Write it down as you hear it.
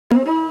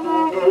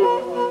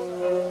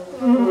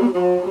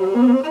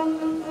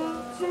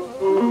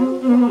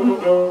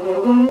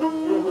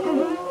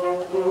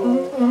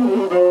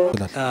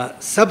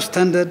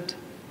substandard,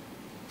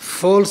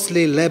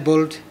 falsely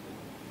labeled,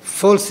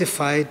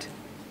 falsified,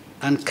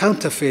 and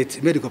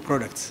counterfeit medical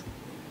products.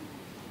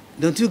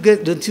 Don't you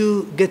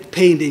get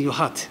pain in your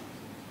heart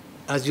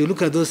as you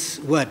look at those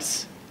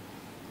words?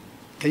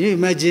 Can you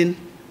imagine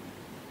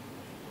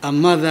a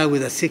mother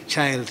with a sick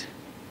child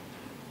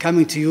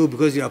coming to you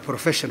because you are a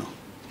professional,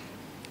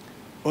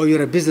 or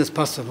you're a business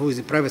person who is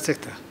in the private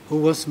sector, who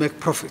wants to make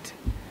profit,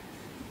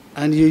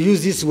 and you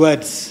use these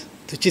words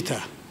to cheat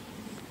her?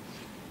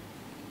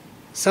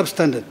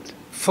 Substandard,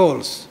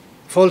 false,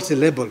 falsely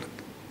labeled,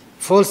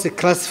 falsely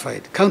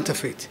classified,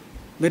 counterfeit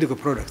medical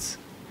products.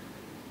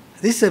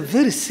 This is a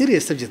very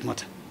serious subject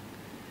matter.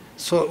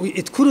 So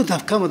it couldn't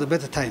have come at a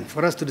better time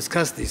for us to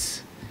discuss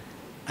this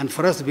and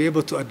for us to be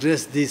able to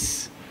address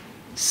this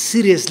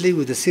seriously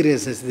with the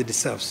seriousness it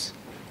deserves.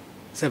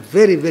 It's a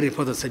very, very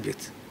important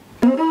subject.